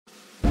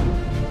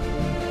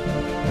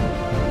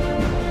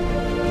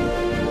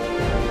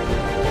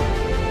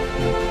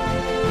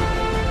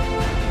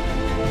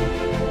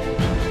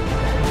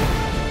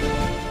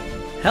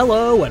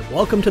Hello and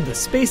welcome to The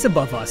Space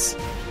Above Us,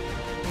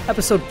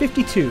 Episode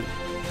 52,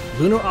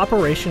 Lunar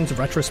Operations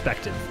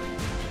Retrospective.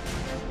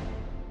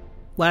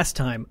 Last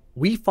time,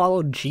 we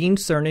followed Gene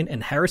Cernan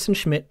and Harrison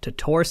Schmitt to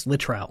Taurus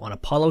Littrow on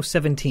Apollo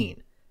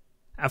 17.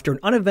 After an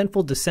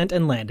uneventful descent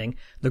and landing,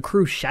 the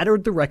crew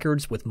shattered the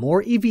records with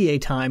more EVA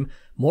time,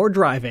 more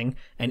driving,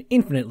 and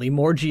infinitely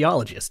more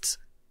geologists.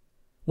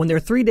 When their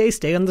 3-day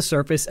stay on the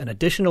surface and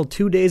additional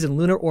 2 days in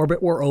lunar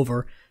orbit were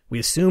over, we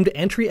assumed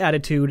entry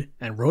attitude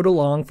and rode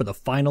along for the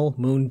final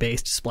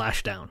moon-based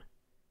splashdown.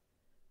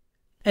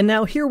 And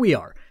now here we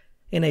are,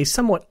 in a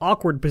somewhat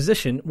awkward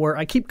position where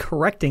I keep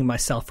correcting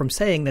myself from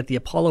saying that the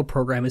Apollo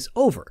program is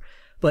over,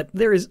 but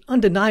there is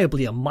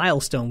undeniably a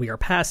milestone we are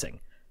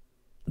passing.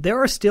 There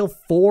are still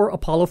 4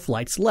 Apollo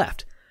flights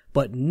left,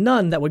 but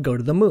none that would go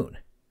to the moon.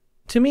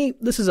 To me,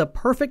 this is a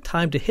perfect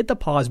time to hit the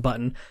pause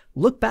button,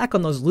 look back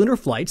on those lunar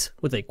flights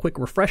with a quick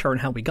refresher on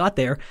how we got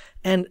there,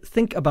 and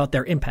think about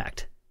their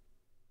impact.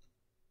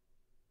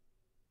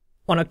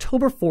 On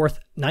October 4th,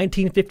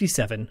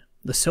 1957,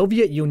 the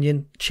Soviet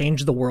Union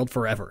changed the world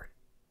forever.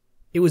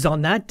 It was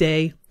on that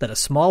day that a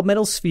small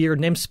metal sphere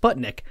named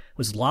Sputnik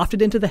was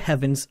lofted into the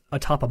heavens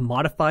atop a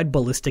modified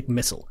ballistic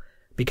missile,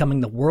 becoming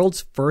the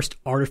world's first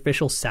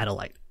artificial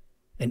satellite,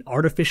 an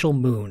artificial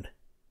moon.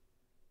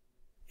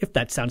 If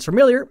that sounds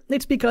familiar,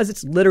 it's because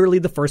it's literally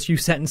the first few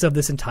sentences of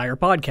this entire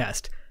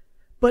podcast.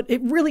 But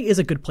it really is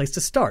a good place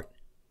to start.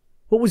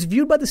 What was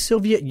viewed by the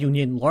Soviet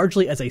Union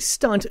largely as a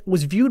stunt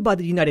was viewed by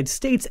the United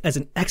States as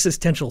an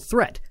existential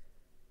threat.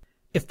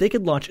 If they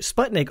could launch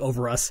Sputnik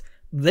over us,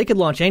 they could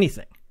launch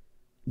anything.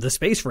 The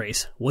space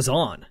race was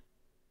on.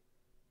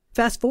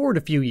 Fast forward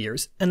a few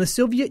years, and the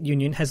Soviet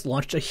Union has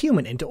launched a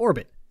human into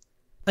orbit.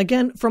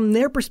 Again, from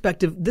their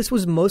perspective, this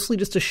was mostly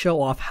just to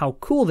show off how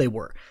cool they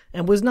were,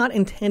 and was not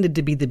intended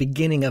to be the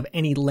beginning of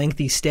any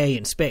lengthy stay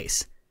in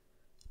space.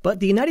 But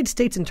the United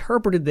States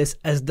interpreted this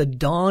as the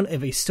dawn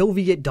of a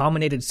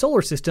Soviet-dominated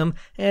solar system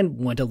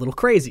and went a little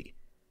crazy.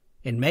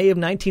 In May of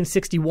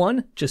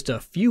 1961, just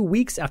a few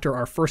weeks after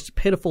our first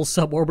pitiful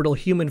suborbital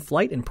human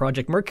flight in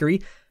Project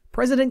Mercury,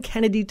 President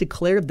Kennedy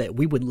declared that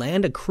we would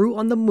land a crew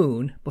on the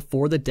moon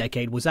before the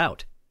decade was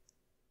out.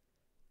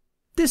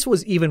 This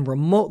was even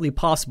remotely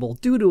possible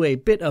due to a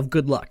bit of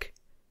good luck.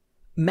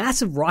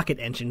 Massive rocket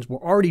engines were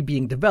already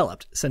being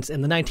developed, since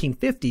in the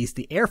 1950s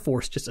the Air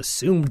Force just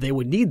assumed they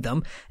would need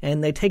them,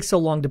 and they take so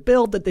long to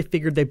build that they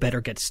figured they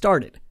better get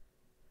started.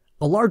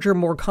 A larger,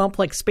 more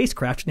complex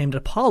spacecraft named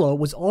Apollo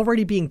was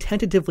already being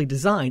tentatively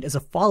designed as a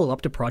follow-up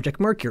to Project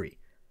Mercury.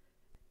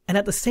 And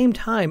at the same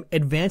time,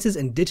 advances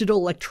in digital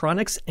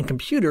electronics and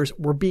computers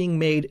were being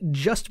made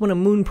just when a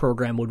moon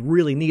program would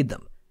really need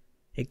them.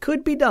 It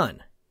could be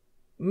done.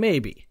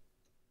 Maybe.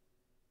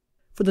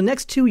 For the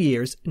next 2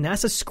 years,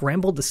 NASA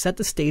scrambled to set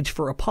the stage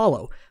for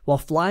Apollo while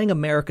flying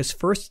America's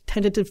first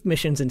tentative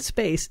missions in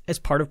space as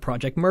part of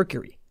Project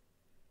Mercury.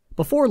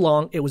 Before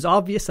long, it was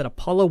obvious that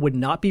Apollo would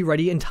not be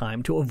ready in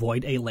time to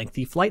avoid a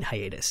lengthy flight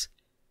hiatus.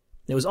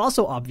 It was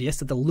also obvious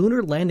that the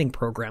lunar landing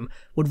program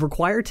would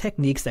require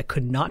techniques that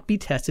could not be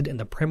tested in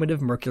the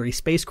primitive Mercury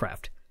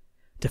spacecraft.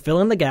 To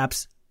fill in the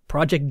gaps,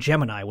 Project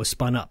Gemini was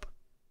spun up.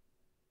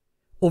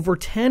 Over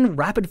 10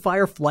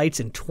 rapid-fire flights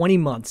in 20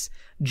 months,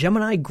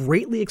 Gemini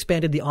greatly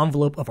expanded the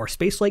envelope of our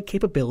spaceflight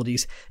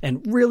capabilities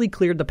and really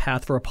cleared the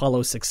path for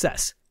Apollo's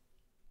success.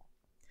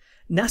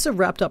 NASA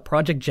wrapped up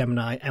Project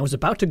Gemini and was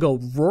about to go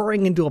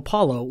roaring into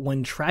Apollo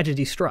when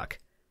tragedy struck.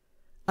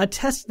 A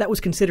test that was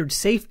considered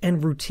safe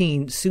and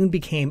routine soon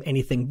became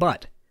anything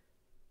but.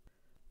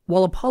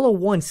 While Apollo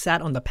 1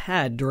 sat on the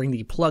pad during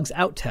the plugs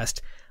out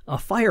test, a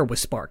fire was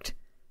sparked,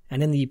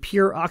 and in the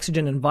pure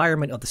oxygen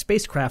environment of the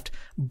spacecraft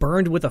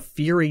burned with a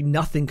fury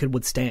nothing could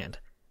withstand.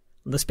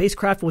 The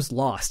spacecraft was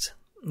lost.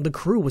 The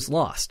crew was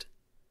lost.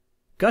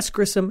 Gus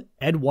Grissom,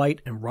 Ed White,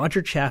 and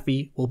Roger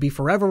Chaffee will be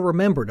forever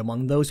remembered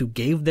among those who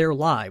gave their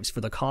lives for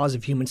the cause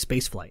of human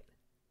spaceflight.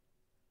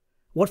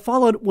 What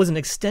followed was an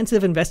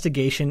extensive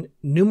investigation,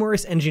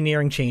 numerous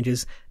engineering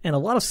changes, and a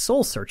lot of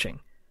soul-searching.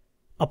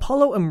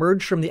 Apollo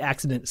emerged from the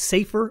accident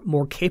safer,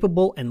 more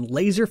capable, and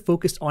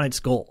laser-focused on its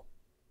goal.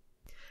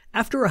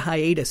 After a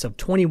hiatus of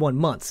 21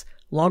 months,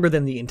 longer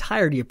than the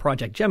entirety of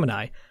Project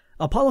Gemini,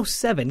 Apollo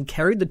 7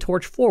 carried the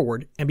torch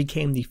forward and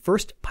became the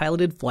first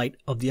piloted flight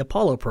of the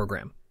Apollo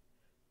program.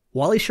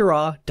 Wally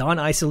Schirra, Don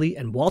Isley,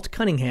 and Walt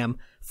Cunningham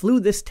flew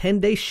this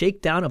 10-day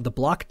shakedown of the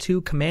Block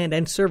 2 command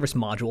and service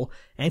module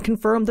and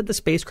confirmed that the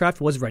spacecraft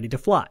was ready to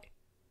fly.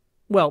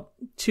 Well,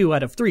 2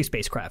 out of 3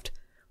 spacecraft.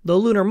 The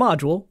lunar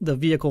module, the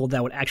vehicle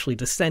that would actually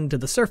descend to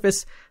the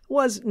surface,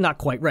 was not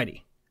quite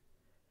ready.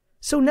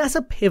 So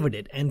NASA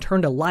pivoted and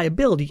turned a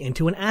liability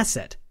into an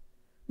asset.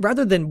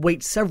 Rather than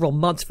wait several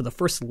months for the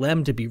first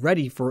LEM to be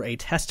ready for a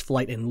test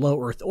flight in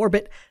low Earth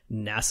orbit,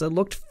 NASA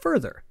looked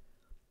further.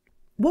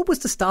 What was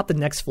to stop the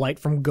next flight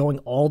from going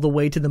all the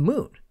way to the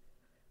moon?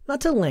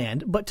 Not to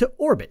land, but to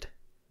orbit.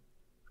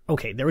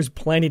 Okay, there was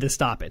plenty to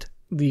stop it.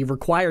 The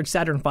required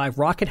Saturn V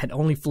rocket had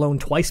only flown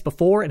twice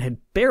before and had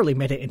barely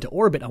made it into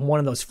orbit on one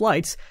of those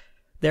flights.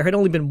 There had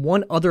only been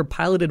one other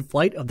piloted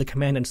flight of the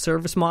command and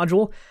service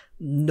module.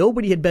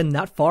 nobody had been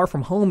that far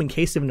from home in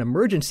case of an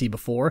emergency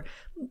before.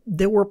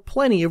 There were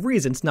plenty of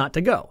reasons not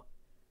to go.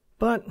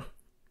 But,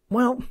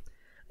 well,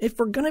 if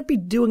we're gonna be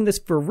doing this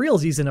for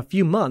realsies in a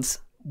few months,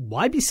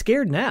 why be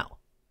scared now?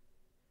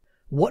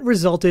 What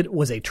resulted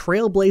was a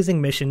trailblazing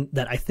mission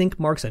that I think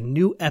marks a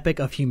new epic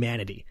of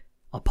humanity,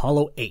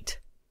 Apollo 8.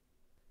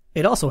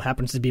 It also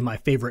happens to be my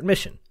favorite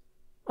mission,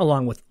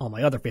 along with all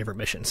my other favorite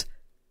missions.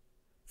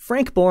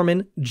 Frank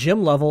Borman,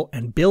 Jim Lovell,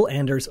 and Bill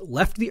Anders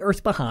left the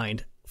Earth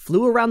behind,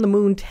 flew around the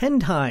moon 10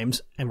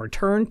 times, and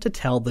returned to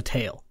tell the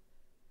tale.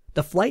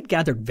 The flight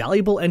gathered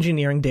valuable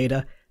engineering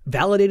data,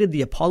 validated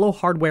the Apollo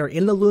hardware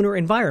in the lunar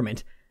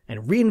environment,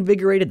 and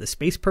reinvigorated the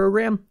space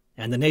program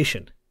and the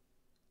nation.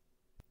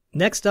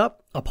 Next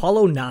up,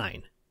 Apollo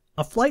 9,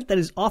 a flight that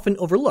is often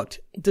overlooked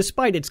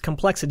despite its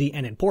complexity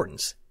and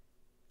importance.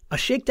 A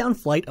shakedown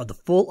flight of the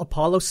full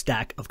Apollo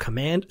stack of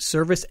command,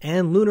 service,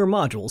 and lunar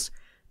modules,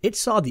 it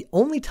saw the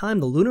only time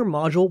the lunar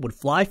module would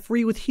fly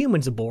free with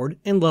humans aboard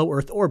in low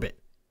Earth orbit.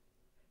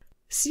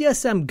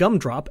 CSM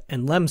Gumdrop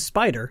and LEM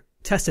Spider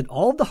tested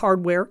all of the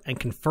hardware and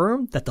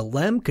confirmed that the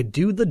LEM could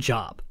do the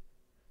job.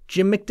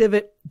 Jim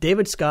McDivitt,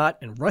 David Scott,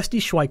 and Rusty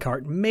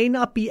Schweikart may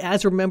not be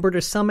as remembered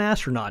as some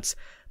astronauts,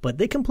 but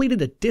they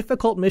completed a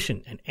difficult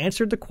mission and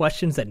answered the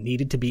questions that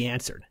needed to be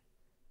answered.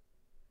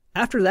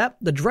 After that,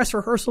 the dress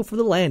rehearsal for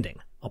the landing,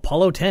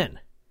 Apollo 10.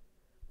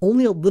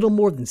 Only a little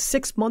more than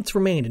 6 months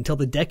remained until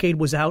the decade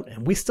was out,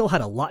 and we still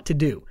had a lot to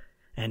do,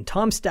 and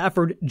Tom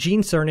Stafford,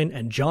 Gene Cernan,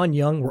 and John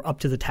Young were up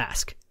to the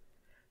task.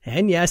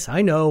 And yes,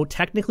 I know,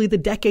 technically the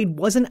decade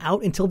wasn't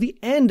out until the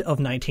end of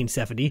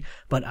 1970,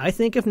 but I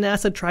think if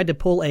NASA tried to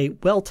pull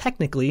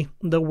technically,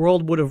 the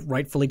world would have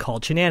rightfully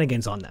called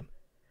shenanigans on them.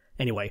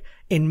 Anyway,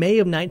 in May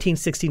of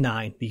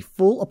 1969, the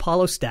full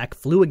Apollo stack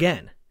flew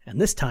again, and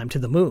this time to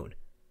the moon.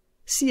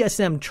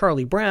 CSM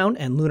Charlie Brown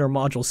and Lunar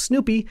Module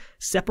Snoopy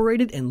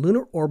separated in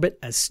lunar orbit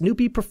as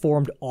Snoopy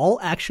performed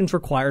all actions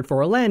required for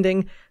a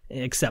landing,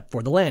 except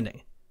for the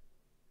landing.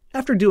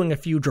 After doing a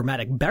few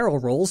dramatic barrel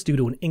rolls due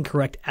to an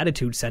incorrect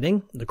attitude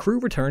setting, the crew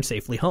returned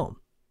safely home.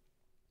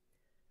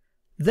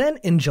 Then,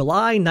 in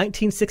July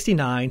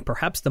 1969,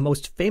 perhaps the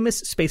most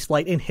famous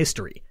spaceflight in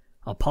history,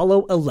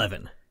 Apollo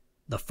 11,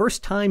 the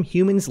first time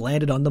humans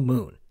landed on the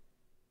moon.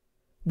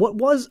 What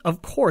was,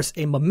 of course,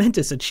 a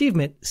momentous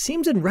achievement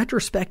seems in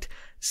retrospect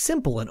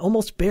simple and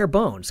almost bare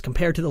bones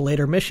compared to the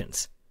later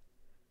missions.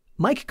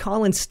 Mike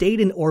Collins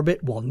stayed in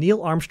orbit while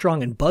Neil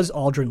Armstrong and Buzz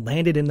Aldrin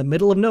landed in the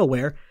middle of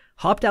nowhere,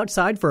 hopped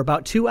outside for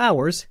about 2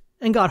 hours,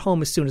 and got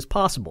home as soon as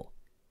possible.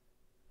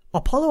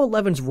 Apollo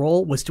 11's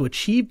role was to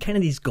achieve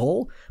Kennedy's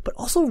goal, but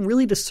also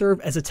really to serve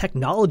as a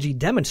technology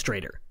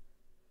demonstrator.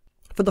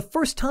 For the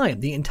first time,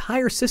 the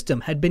entire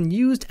system had been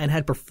used and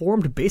had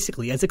performed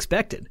basically as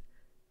expected.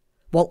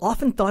 While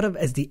often thought of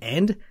as the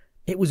end,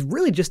 it was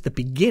really just the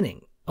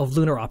beginning of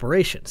lunar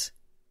operations.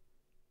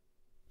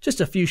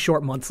 Just a few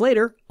short months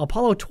later,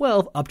 Apollo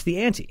 12 upped the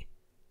ante.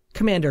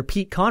 Commander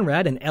Pete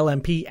Conrad and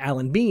LMP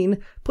Alan Bean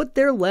put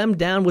their LEM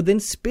down within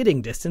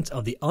spitting distance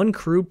of the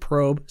uncrewed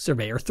probe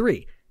Surveyor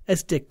 3,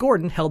 as Dick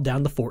Gordon held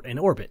down the fort in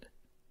orbit.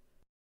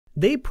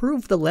 They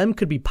proved the LEM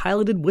could be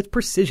piloted with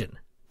precision,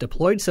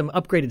 deployed some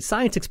upgraded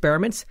science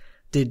experiments,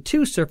 did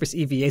 2 surface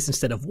EVAs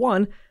instead of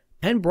 1,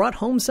 and brought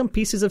home some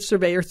pieces of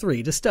Surveyor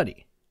 3 to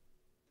study.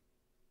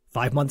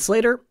 5 months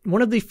later,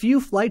 one of the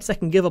few flights that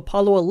can give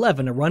Apollo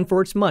 11 a run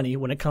for its money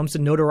when it comes to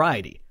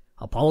notoriety,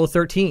 Apollo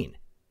 13.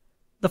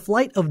 The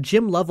flight of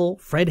Jim Lovell,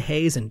 Fred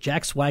Hayes, and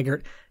Jack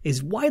Swigert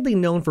is widely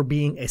known for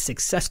being a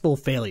successful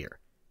failure.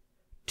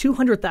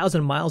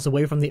 200,000 miles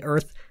away from the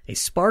Earth, a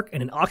spark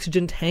in an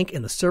oxygen tank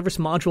in the service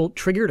module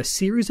triggered a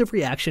series of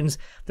reactions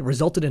that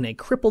resulted in a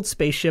crippled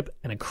spaceship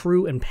and a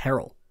crew in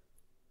peril.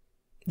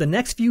 The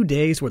next few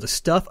days were the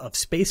stuff of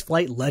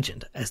spaceflight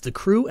legend as the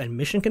crew and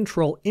mission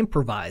control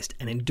improvised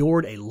and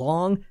endured a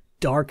long,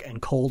 dark,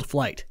 and cold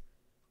flight.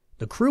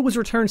 The crew was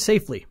returned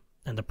safely,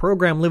 and the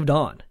program lived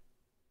on.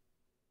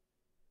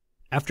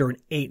 After an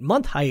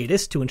 8-month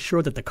hiatus to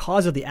ensure that the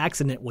cause of the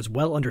accident was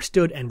well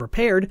understood and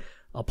repaired,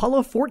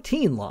 Apollo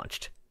 14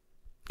 launched.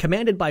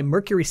 Commanded by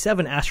Mercury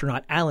 7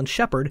 astronaut Alan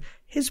Shepard,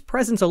 his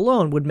presence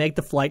alone would make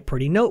the flight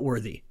pretty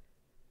noteworthy,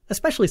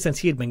 especially since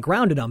he had been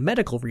grounded on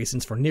medical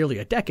reasons for nearly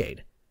a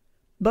decade.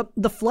 But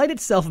the flight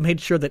itself made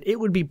sure that it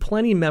would be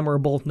plenty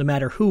memorable no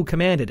matter who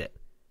commanded it.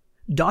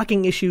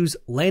 Docking issues,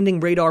 landing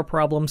radar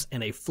problems,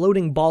 and a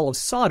floating ball of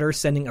solder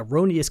sending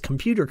erroneous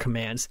computer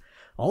commands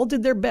all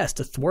did their best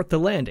to thwart the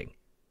landing.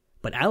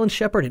 But Alan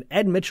Shepard and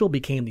Ed Mitchell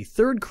became the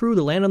 3rd crew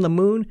to land on the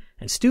moon,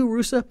 and Stu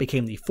Roosa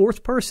became the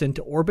 4th person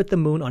to orbit the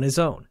moon on his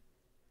own.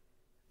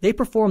 They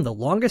performed the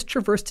longest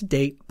traverse to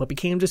date, but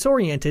became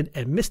disoriented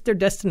and missed their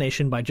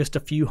destination by just a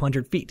few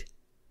hundred feet.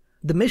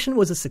 The mission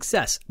was a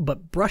success,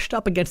 but brushed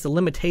up against the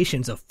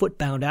limitations of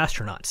foot-bound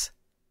astronauts.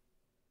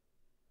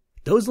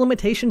 Those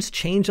limitations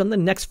changed on the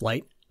next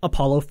flight,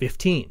 Apollo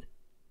 15.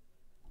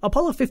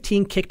 Apollo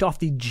 15 kicked off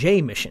the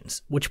J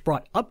missions, which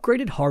brought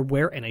upgraded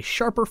hardware and a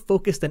sharper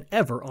focus than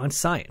ever on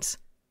science.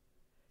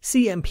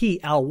 CMP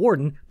Al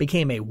Worden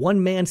became a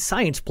one-man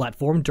science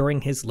platform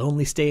during his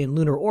lonely stay in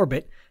lunar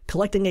orbit,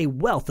 collecting a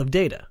wealth of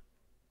data.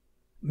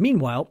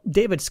 Meanwhile,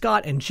 David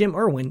Scott and Jim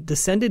Irwin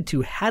descended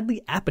to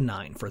Hadley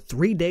Apennine for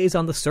 3 days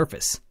on the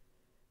surface.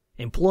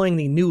 Employing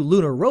the new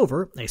Lunar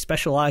rover, a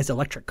specialized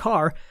electric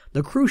car,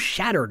 the crew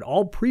shattered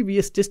all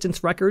previous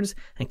distance records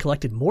and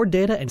collected more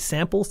data and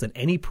samples than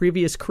any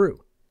previous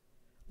crew.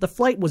 The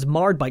flight was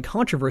marred by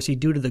controversy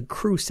due to the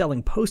crew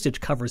selling postage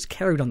covers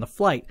carried on the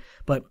flight,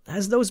 but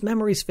as those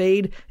memories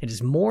fade, it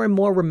is more and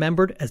more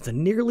remembered as the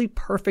nearly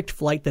perfect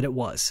flight that it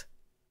was.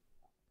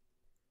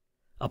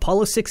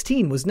 Apollo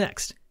 16 was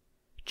next.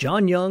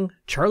 John Young,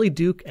 Charlie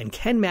Duke, and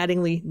Ken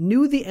Mattingly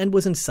knew the end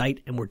was in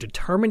sight and were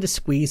determined to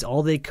squeeze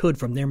all they could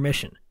from their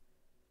mission.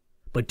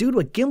 But due to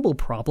a gimbal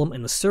problem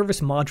in the service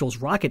module's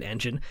rocket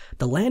engine,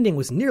 the landing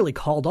was nearly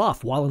called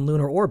off while in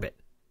lunar orbit.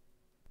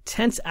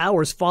 Tense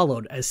hours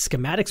followed as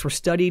schematics were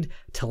studied,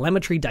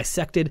 telemetry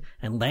dissected,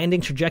 and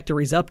landing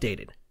trajectories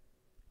updated.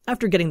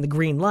 After getting the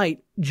green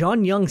light,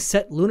 John Young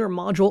set lunar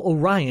module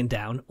Orion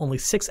down only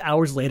 6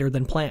 hours later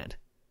than planned.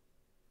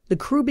 The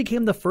crew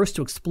became the first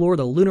to explore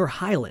the lunar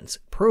highlands,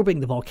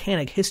 probing the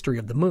volcanic history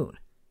of the moon.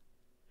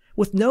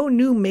 With no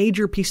new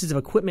major pieces of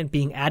equipment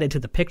being added to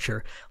the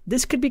picture,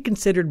 this could be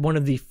considered one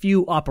of the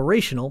few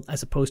operational,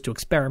 as opposed to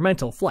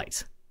experimental,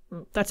 flights.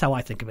 That's how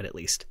I think of it, at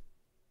least.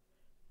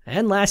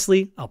 And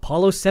lastly,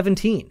 Apollo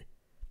 17.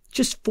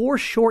 Just 4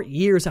 short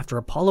years after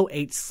Apollo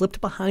 8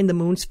 slipped behind the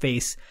moon's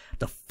face,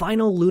 the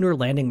final lunar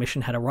landing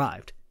mission had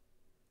arrived.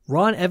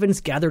 Ron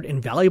Evans gathered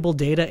invaluable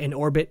data in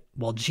orbit,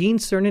 while Gene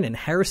Cernan and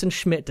Harrison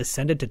Schmitt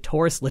descended to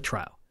Taurus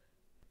Littrow.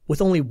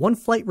 With only 1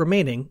 flight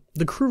remaining,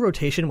 the crew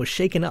rotation was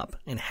shaken up,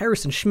 and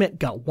Harrison Schmitt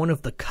got one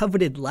of the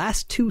coveted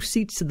last 2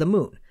 seats to the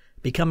moon,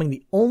 becoming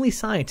the only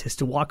scientist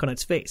to walk on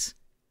its face.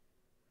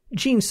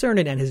 Gene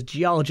Cernan and his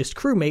geologist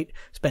crewmate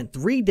spent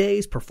 3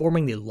 days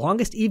performing the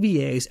longest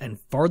EVAs and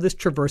farthest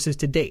traverses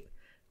to date,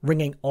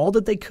 wringing all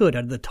that they could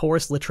out of the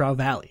Taurus Littrow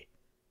Valley.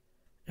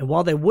 And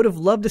while they would have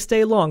loved to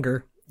stay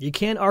longer, you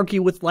can't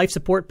argue with life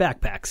support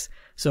backpacks,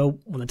 so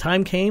when the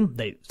time came,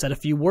 they said a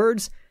few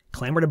words,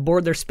 clambered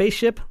aboard their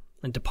spaceship,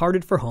 and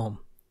departed for home.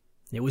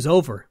 It was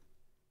over.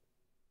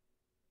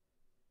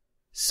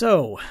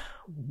 So,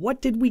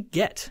 what did we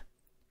get?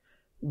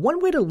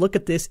 One way to look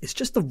at this is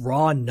just the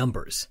raw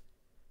numbers.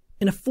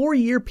 In a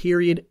 4-year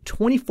period,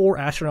 24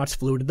 astronauts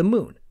flew to the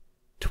moon.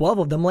 12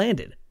 of them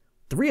landed.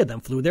 3 of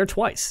them flew there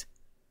twice.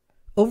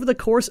 Over the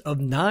course of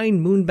 9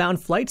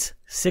 moon-bound flights,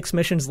 6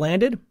 missions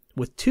landed,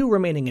 with 2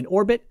 remaining in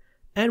orbit,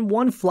 and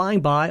 1 flying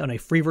by on a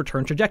free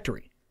return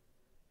trajectory.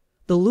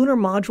 The lunar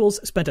modules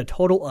spent a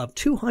total of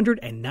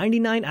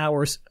 299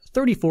 hours,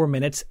 34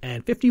 minutes,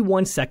 and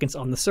 51 seconds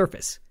on the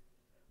surface.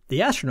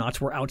 The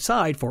astronauts were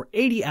outside for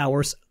 80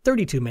 hours,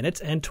 32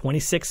 minutes, and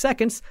 26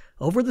 seconds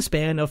over the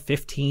span of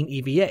 15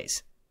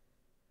 EVAs.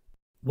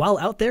 While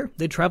out there,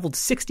 they traveled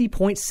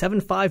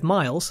 60.75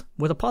 miles,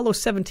 with Apollo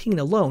 17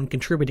 alone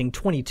contributing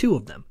 22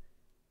 of them.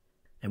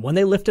 And when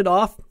they lifted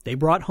off, they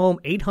brought home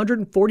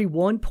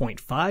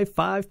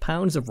 841.55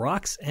 pounds of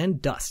rocks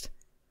and dust,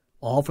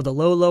 all for the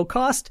low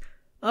cost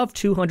of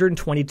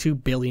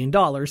 $222 billion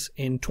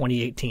in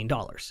 2018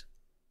 dollars.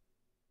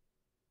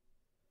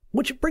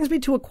 Which brings me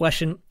to a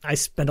question I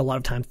spent a lot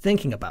of time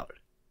thinking about.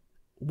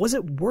 Was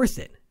it worth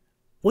it?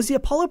 Was the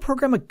Apollo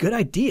program a good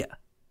idea?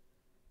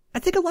 I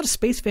think a lot of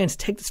space fans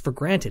take this for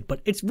granted,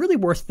 but it's really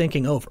worth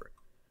thinking over.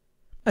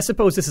 I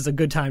suppose this is a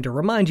good time to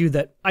remind you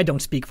that I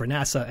don't speak for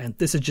NASA, and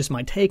this is just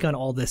my take on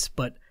all this,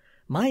 but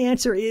my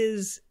answer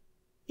is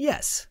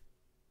yes.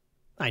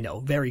 I know,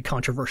 very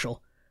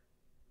controversial.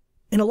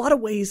 In a lot of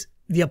ways,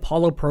 the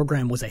Apollo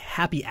program was a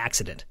happy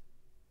accident.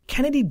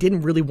 Kennedy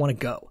didn't really want to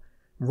go.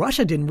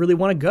 Russia didn't really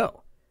want to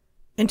go.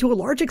 And to a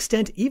large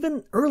extent,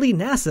 even early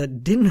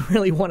NASA didn't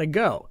really want to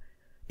go.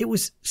 It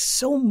was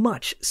so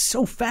much,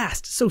 so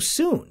fast, so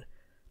soon.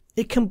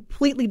 It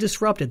completely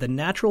disrupted the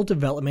natural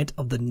development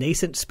of the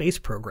nascent space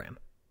program.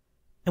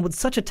 And with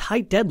such a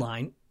tight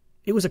deadline,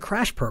 it was a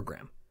crash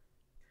program.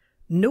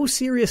 No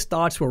serious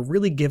thoughts were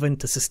really given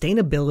to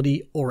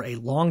sustainability or a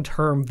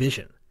long-term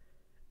vision.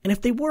 And if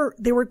they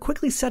were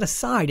quickly set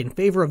aside in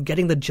favor of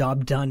getting the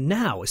job done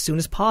now as soon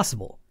as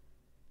possible.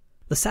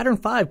 The Saturn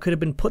V could have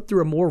been put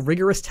through a more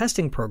rigorous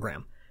testing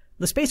program.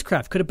 The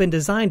spacecraft could have been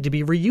designed to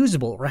be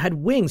reusable or had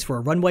wings for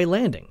a runway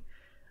landing.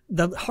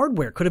 The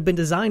hardware could have been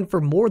designed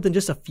for more than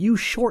just a few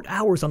short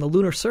hours on the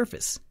lunar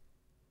surface.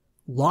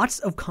 Lots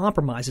of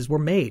compromises were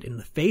made in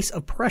the face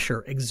of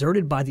pressure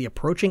exerted by the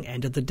approaching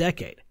end of the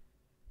decade.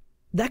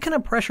 That kind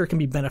of pressure can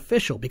be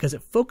beneficial because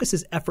it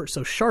focuses effort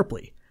so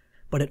sharply,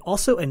 but it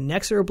also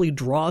inexorably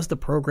draws the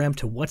program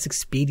to what's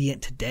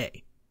expedient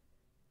today.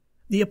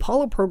 The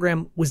Apollo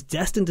program was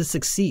destined to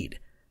succeed,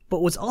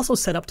 but was also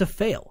set up to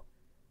fail.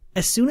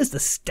 As soon as the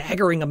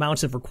staggering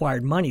amounts of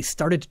required money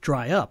started to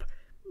dry up,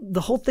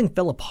 the whole thing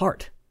fell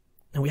apart,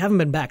 and we haven't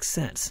been back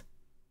since.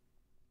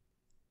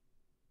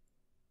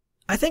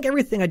 I think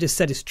everything I just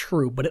said is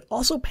true, but it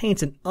also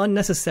paints an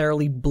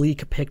unnecessarily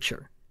bleak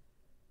picture.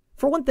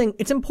 For one thing,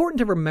 it's important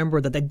to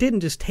remember that they didn't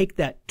just take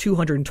that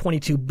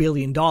 $222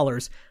 billion,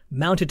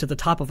 mount it to the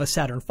top of a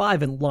Saturn V,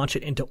 and launch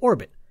it into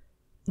orbit.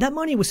 That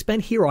money was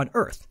spent here on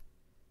Earth.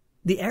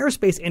 The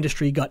aerospace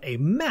industry got a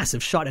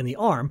massive shot in the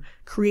arm,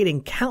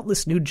 creating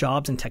countless new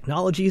jobs and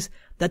technologies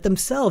that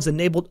themselves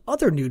enabled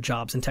other new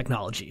jobs and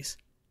technologies.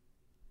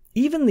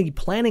 Even the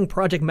planning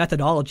project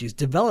methodologies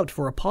developed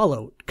for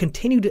Apollo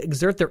continue to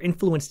exert their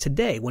influence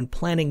today when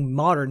planning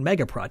modern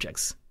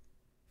megaprojects.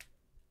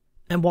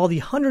 And while the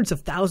hundreds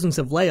of thousands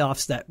of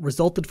layoffs that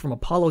resulted from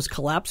Apollo's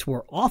collapse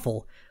were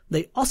awful,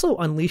 they also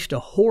unleashed a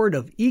horde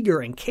of eager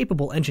and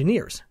capable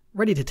engineers,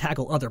 ready to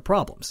tackle other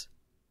problems.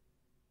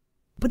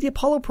 But the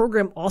Apollo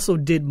program also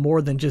did more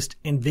than just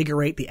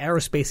invigorate the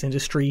aerospace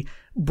industry,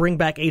 bring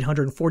back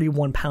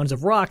 841 pounds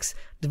of rocks,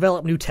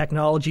 develop new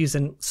technologies,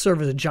 and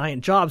serve as a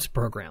giant jobs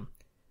program.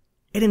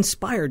 It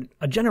inspired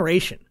a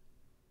generation.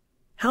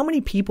 How many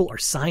people are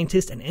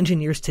scientists and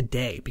engineers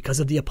today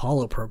because of the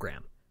Apollo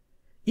program?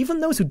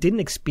 Even those who didn't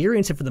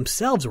experience it for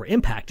themselves were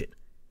impacted.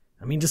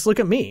 I mean, just look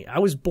at me. I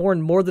was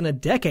born more than a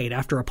decade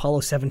after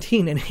Apollo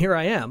 17, and here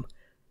I am.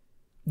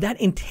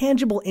 That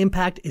intangible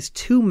impact is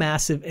too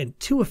massive and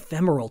too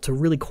ephemeral to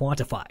really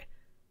quantify.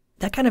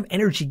 That kind of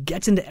energy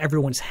gets into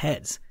everyone's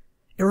heads.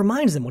 It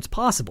reminds them what's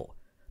possible.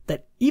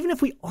 That even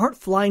if we aren't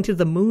flying to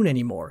the moon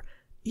anymore,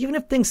 even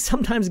if things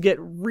sometimes get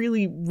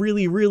really,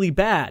 really, really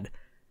bad,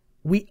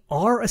 we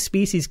are a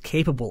species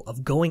capable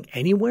of going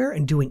anywhere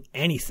and doing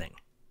anything,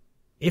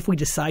 if we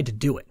decide to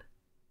do it.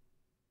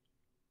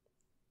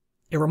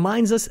 It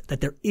reminds us that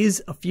there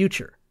is a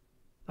future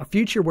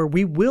where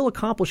we will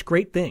accomplish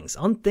great things,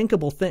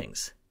 unthinkable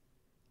things,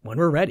 when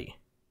we're ready.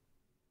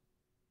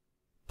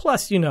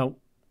 Plus,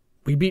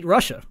 we beat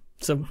Russia,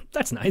 so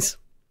that's nice.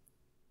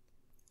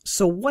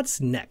 So what's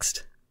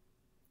next?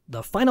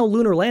 The final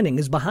lunar landing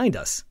is behind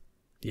us.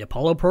 The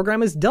Apollo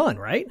program is done,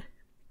 right?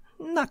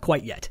 Not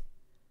quite yet.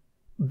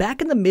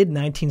 Back in the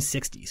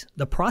mid-1960s,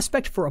 the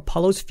prospect for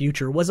Apollo's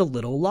future was a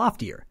little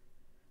loftier.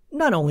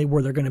 Not only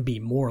were there going to be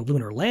more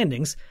lunar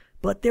landings,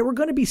 but there were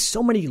going to be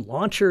so many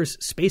launchers,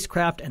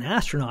 spacecraft, and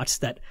astronauts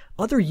that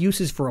other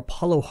uses for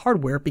Apollo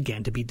hardware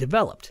began to be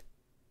developed.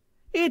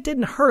 It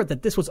didn't hurt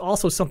that this was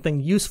also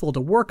something useful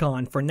to work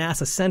on for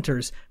NASA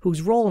centers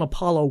whose role in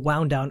Apollo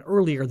wound down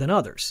earlier than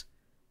others.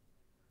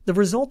 The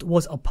result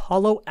was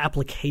Apollo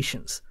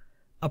Applications,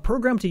 a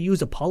program to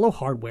use Apollo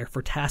hardware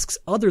for tasks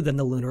other than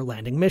the lunar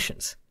landing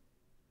missions.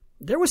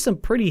 There was some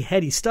pretty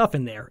heady stuff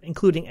in there,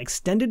 including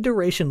extended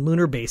duration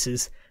lunar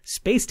bases,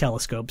 space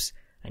telescopes,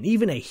 and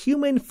even a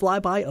human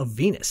flyby of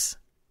Venus.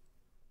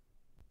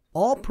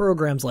 All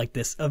programs like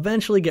this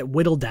eventually get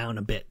whittled down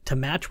a bit to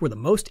match where the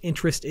most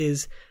interest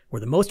is, where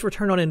the most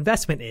return on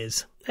investment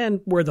is,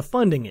 and where the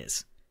funding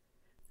is.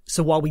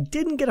 So while we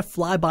didn't get a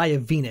flyby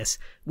of Venus,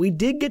 we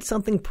did get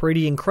something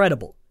pretty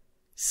incredible.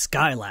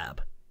 Skylab,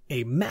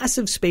 a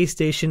massive space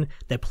station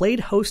that played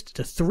host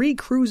to 3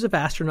 crews of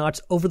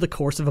astronauts over the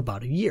course of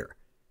about a year.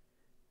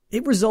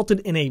 It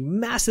resulted in a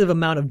massive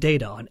amount of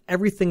data on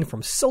everything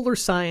from solar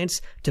science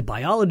to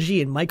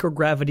biology and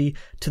microgravity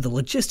to the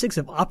logistics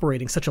of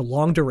operating such a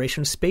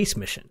long-duration space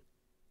mission.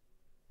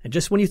 And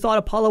just when you thought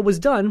Apollo was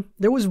done,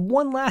 there was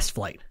one last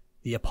flight,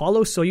 the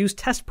Apollo-Soyuz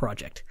test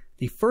project,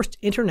 the first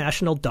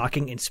international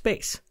docking in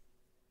space.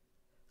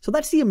 So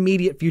that's the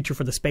immediate future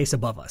for the space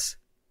above us.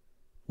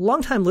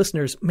 Longtime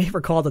listeners may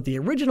recall that the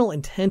original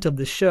intent of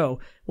this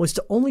show was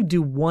to only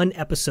do 1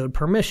 episode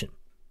per mission.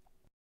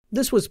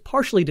 This was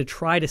partially to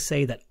try to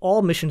say that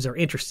all missions are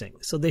interesting,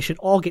 so they should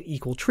all get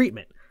equal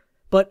treatment,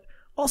 but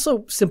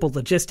also simple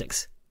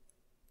logistics.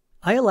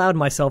 I allowed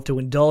myself to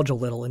indulge a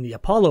little in the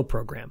Apollo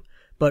program,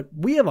 but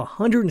we have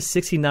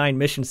 169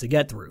 missions to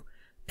get through,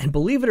 and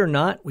believe it or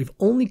not, we've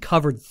only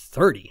covered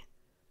 30.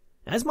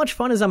 As much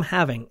fun as I'm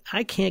having,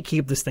 I can't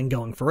keep this thing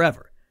going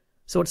forever,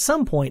 so at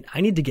some point I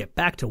need to get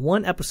back to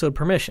 1 episode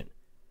per mission.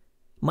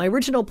 My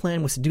original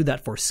plan was to do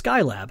that for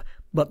Skylab,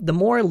 but the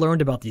more I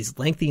learned about these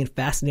lengthy and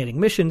fascinating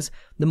missions,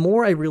 the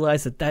more I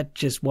realized that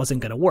just wasn't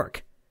going to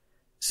work.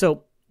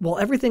 So, while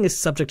everything is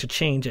subject to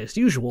change as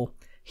usual,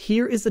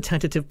 here is the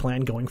tentative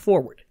plan going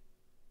forward.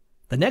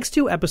 The next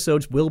 2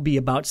 episodes will be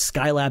about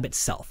Skylab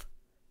itself,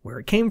 where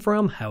it came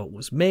from, how it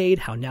was made,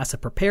 how NASA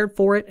prepared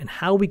for it, and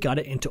how we got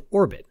it into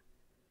orbit.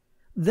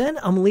 Then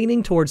I'm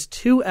leaning towards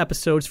 2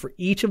 episodes for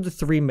each of the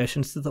 3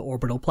 missions to the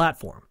orbital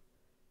platform.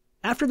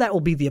 After that will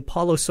be the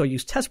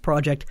Apollo-Soyuz test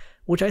project,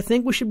 which I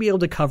think we should be able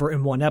to cover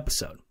in 1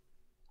 episode.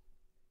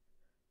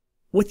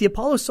 With the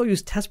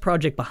Apollo-Soyuz test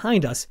project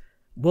behind us,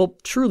 we'll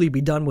truly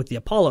be done with the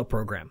Apollo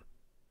program.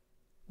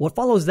 What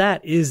follows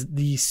that is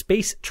the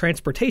Space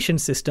Transportation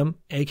System,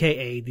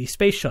 aka the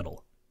Space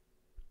Shuttle.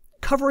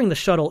 Covering the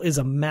shuttle is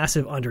a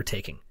massive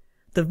undertaking.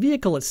 The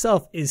vehicle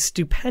itself is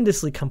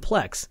stupendously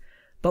complex,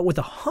 but with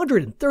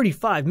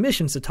 135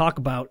 missions to talk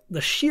about, the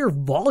sheer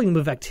volume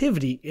of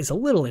activity is a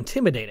little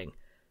intimidating.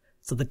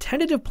 So the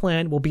tentative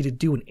plan will be to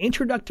do an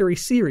introductory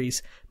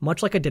series,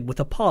 much like I did with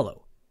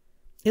Apollo.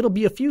 It'll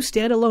be a few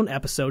standalone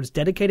episodes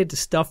dedicated to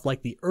stuff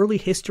like the early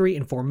history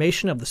and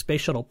formation of the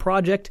Space Shuttle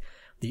project,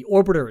 the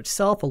orbiter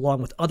itself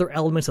along with other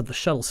elements of the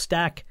shuttle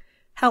stack,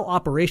 how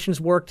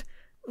operations worked,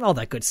 all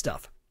that good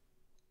stuff.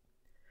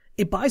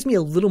 It buys me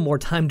a little more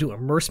time to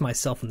immerse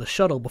myself in the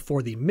shuttle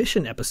before the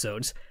mission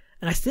episodes,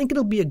 and I think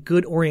it'll be a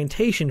good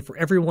orientation for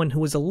everyone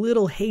who is a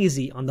little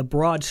hazy on the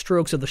broad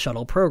strokes of the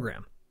shuttle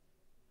program.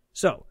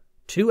 So,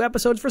 2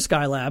 episodes for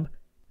Skylab,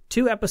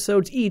 2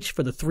 episodes each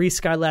for the 3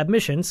 Skylab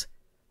missions,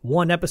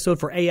 1 episode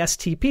for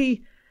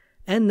ASTP,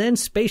 and then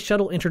Space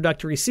Shuttle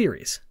Introductory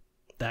Series.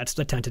 That's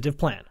the tentative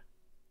plan.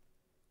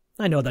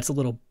 I know that's a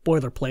little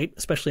boilerplate,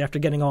 especially after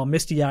getting all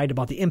misty-eyed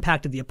about the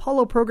impact of the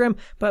Apollo program,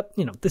 but,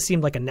 this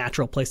seemed like a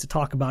natural place to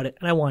talk about it,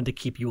 and I wanted to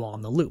keep you all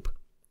in the loop.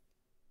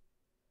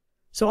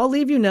 So I'll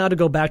leave you now to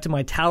go back to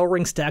my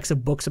towering stacks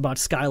of books about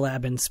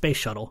Skylab and Space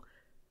Shuttle.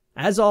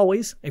 As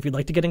always, if you'd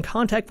like to get in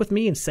contact with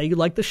me and say you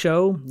like the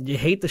show, you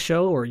hate the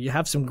show, or you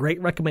have some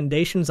great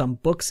recommendations on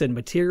books and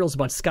materials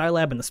about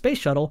Skylab and the Space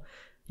Shuttle,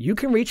 you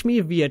can reach me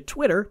via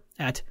Twitter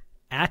at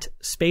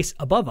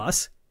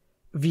 @spaceaboveus,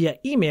 via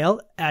email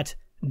at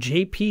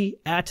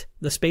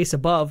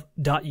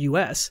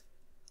jp@thespaceabove.us,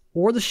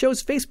 or the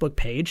show's Facebook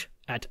page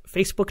at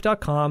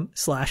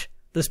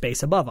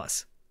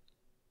facebook.com/thespaceaboveus.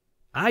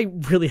 I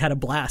really had a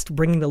blast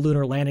bringing the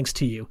lunar landings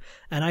to you,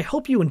 and I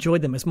hope you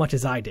enjoyed them as much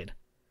as I did.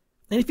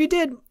 And if you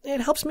did,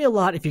 it helps me a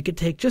lot if you could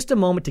take just a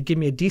moment to give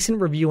me a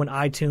decent review on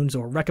iTunes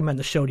or recommend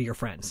the show to your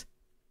friends.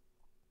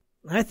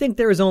 I think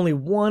there is only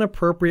one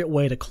appropriate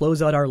way to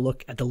close out our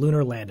look at the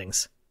lunar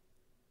landings.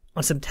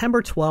 On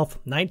September 12,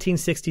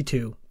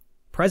 1962,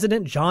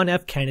 President John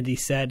F. Kennedy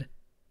said,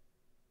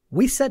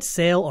 "We set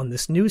sail on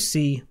this new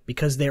sea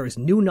because there is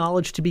new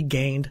knowledge to be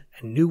gained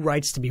and new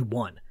rights to be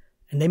won,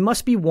 and they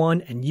must be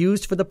won and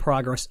used for the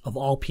progress of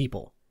all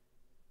people.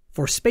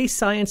 For space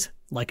science,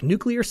 like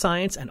nuclear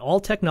science and all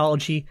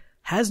technology,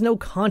 has no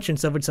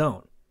conscience of its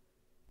own.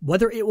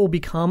 Whether it will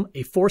become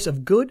a force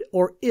of good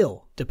or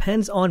ill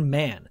depends on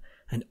man,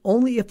 and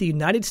only if the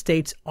United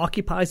States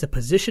occupies a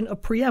position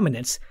of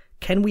preeminence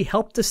can we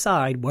help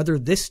decide whether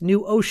this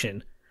new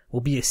ocean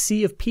will be a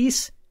sea of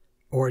peace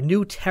or a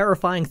new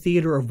terrifying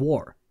theater of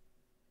war.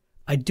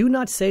 I do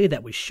not say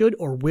that we should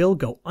or will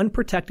go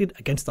unprotected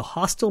against the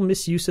hostile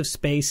misuse of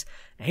space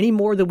any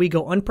more than we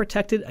go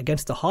unprotected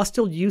against the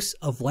hostile use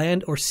of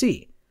land or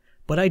sea,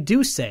 but I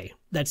do say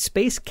that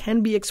space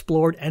can be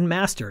explored and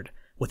mastered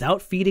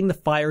without feeding the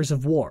fires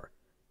of war,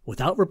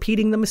 without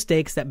repeating the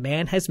mistakes that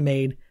man has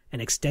made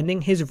and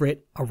extending his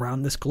writ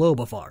around this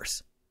globe of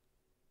ours.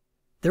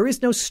 There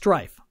is no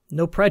strife,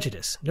 no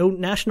prejudice, no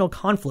national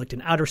conflict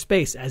in outer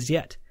space as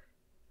yet.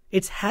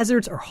 Its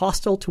hazards are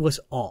hostile to us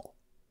all.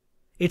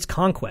 Its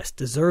conquest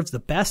deserves the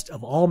best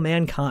of all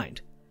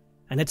mankind,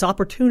 and its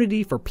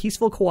opportunity for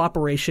peaceful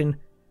cooperation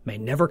may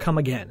never come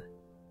again.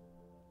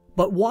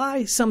 But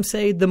why, some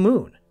say, the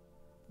moon?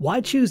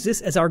 Why choose this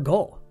as our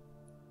goal?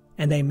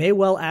 And they may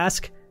well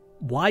ask,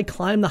 why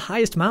climb the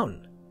highest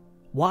mountain?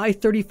 Why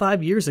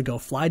 35 years ago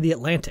fly the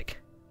Atlantic?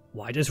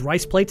 Why does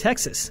Rice play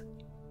Texas?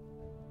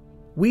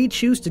 We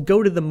choose to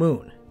go to the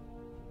moon.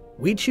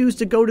 We choose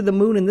to go to the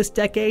moon in this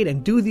decade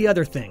and do the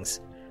other things,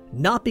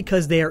 not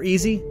because they are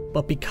easy,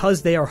 but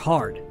because they are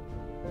hard.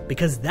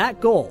 Because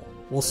that goal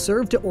will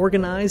serve to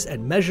organize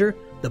and measure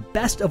the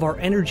best of our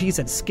energies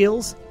and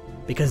skills,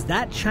 because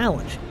that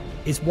challenge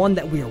is one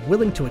that we are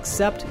willing to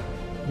accept,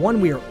 one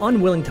we are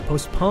unwilling to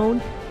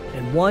postpone,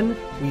 and one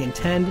we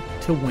intend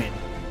to win.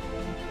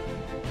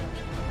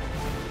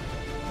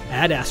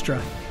 Ad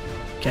Astra.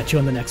 Catch you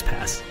on the next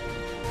pass.